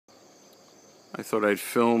I thought I'd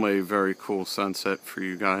film a very cool sunset for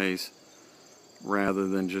you guys rather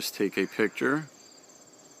than just take a picture.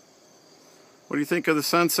 What do you think of the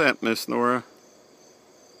sunset, Miss Nora?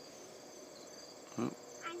 Oh.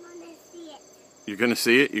 I'm gonna see it. You're gonna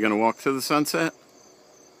see it? You're gonna walk to the sunset?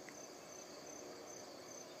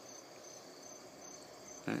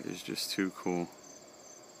 That is just too cool.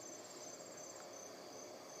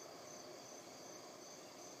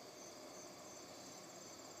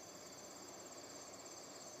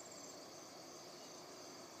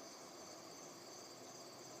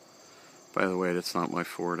 By the way, that's not my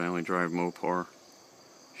Ford. I only drive Mopar.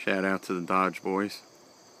 Shout out to the Dodge boys.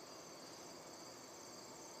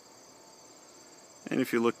 And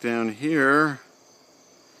if you look down here,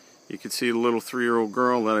 you can see the little 3-year-old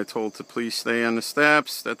girl that I told to please stay on the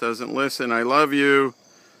steps. That doesn't listen. I love you.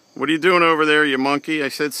 What are you doing over there, you monkey? I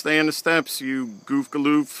said stay on the steps, you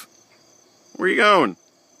goof-galoof. Where are you going?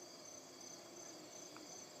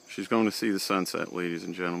 She's going to see the sunset, ladies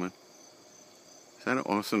and gentlemen. Is that an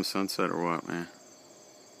awesome sunset or what, man?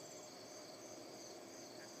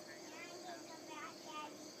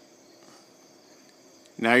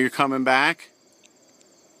 Now you're coming back?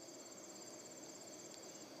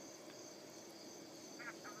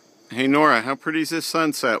 Hey Nora, how pretty is this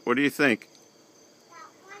sunset? What do you think?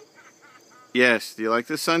 Yes, do you like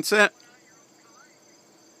this sunset?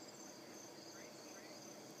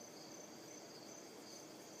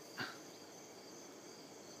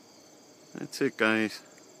 That's it, guys.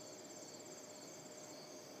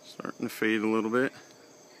 Starting to fade a little bit.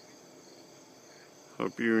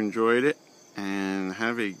 Hope you enjoyed it and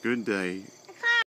have a good day.